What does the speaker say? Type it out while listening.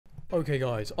Okay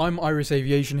guys, I'm Iris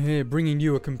Aviation here, bringing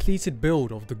you a completed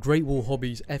build of the Great Wall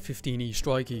Hobbies F-15E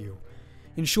Strike Eagle.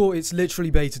 In short, it's literally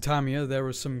beta Tamiya. There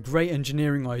are some great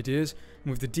engineering ideas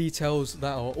with the details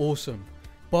that are awesome,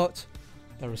 but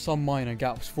there are some minor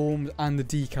gaps formed and the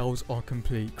decals are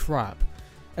complete crap.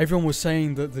 Everyone was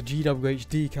saying that the GWH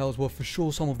decals were for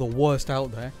sure some of the worst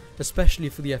out there, especially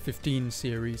for the F-15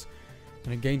 series,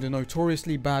 and it gained a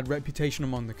notoriously bad reputation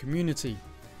among the community.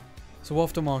 So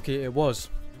aftermarket it was.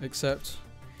 Except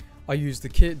I used the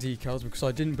kit decals because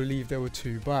I didn't believe they were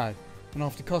too bad, and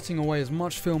after cutting away as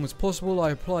much film as possible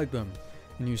I applied them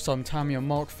and used some Tamiya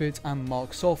Mark Fit and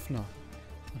Mark Softener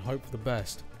and hope for the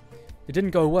best. It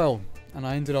didn't go well and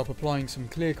I ended up applying some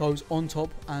clear coats on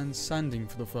top and sanding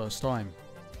for the first time.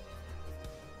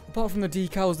 Apart from the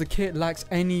decals, the kit lacks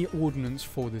any ordnance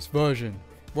for this version.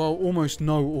 Well, almost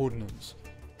no ordnance.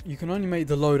 You can only make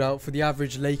the loadout for the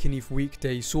average Lakenheath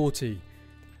weekday sortie.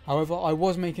 However, I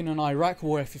was making an Iraq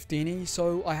War F-15E,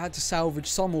 so I had to salvage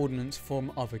some ordnance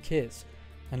from other kits,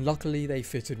 and luckily they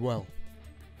fitted well.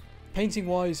 Painting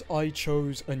wise, I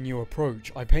chose a new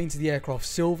approach. I painted the aircraft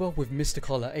silver with Mr.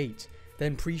 Colour 8,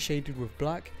 then pre-shaded with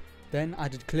black, then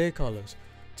added clear colours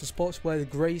to spots where the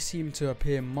grey seemed to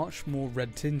appear much more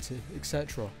red tinted,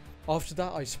 etc. After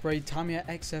that I sprayed Tamiya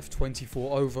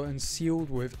XF24 over and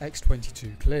sealed with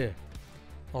X22 clear.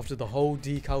 After the whole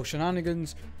decal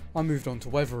shenanigans, I moved on to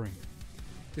weathering.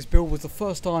 This build was the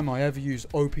first time I ever used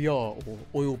OPR or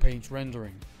oil paint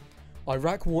rendering.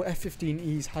 Iraq War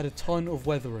F-15Es had a ton of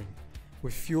weathering,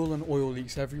 with fuel and oil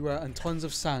leaks everywhere and tons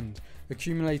of sand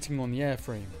accumulating on the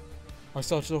airframe. I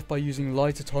started off by using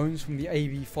lighter tones from the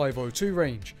AB502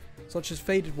 range, such as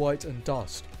faded white and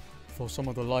dust, for some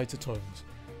of the lighter tones.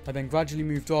 I then gradually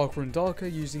moved darker and darker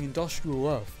using industrial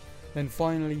earth, then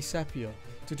finally sepia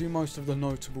to do most of the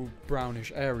notable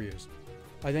brownish areas.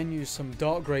 I then used some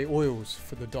dark grey oils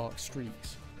for the dark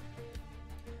streaks.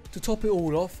 To top it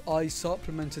all off, I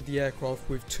supplemented the aircraft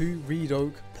with two reed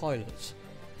oak pilots,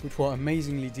 which were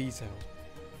amazingly detailed.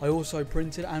 I also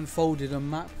printed and folded a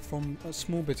map from a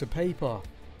small bit of paper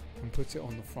and put it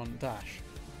on the front dash.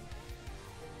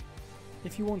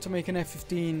 If you want to make an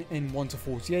F-15 in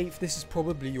 1/48, this is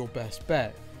probably your best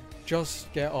bet.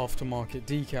 Just get aftermarket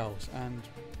decals and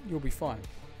you'll be fine.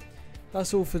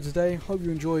 That's all for today. Hope you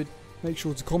enjoyed. Make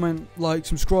sure to comment, like,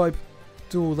 subscribe,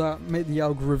 do all that, make the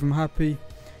algorithm happy.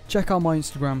 Check out my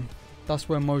Instagram, that's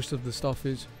where most of the stuff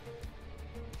is.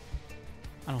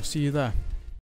 And I'll see you there.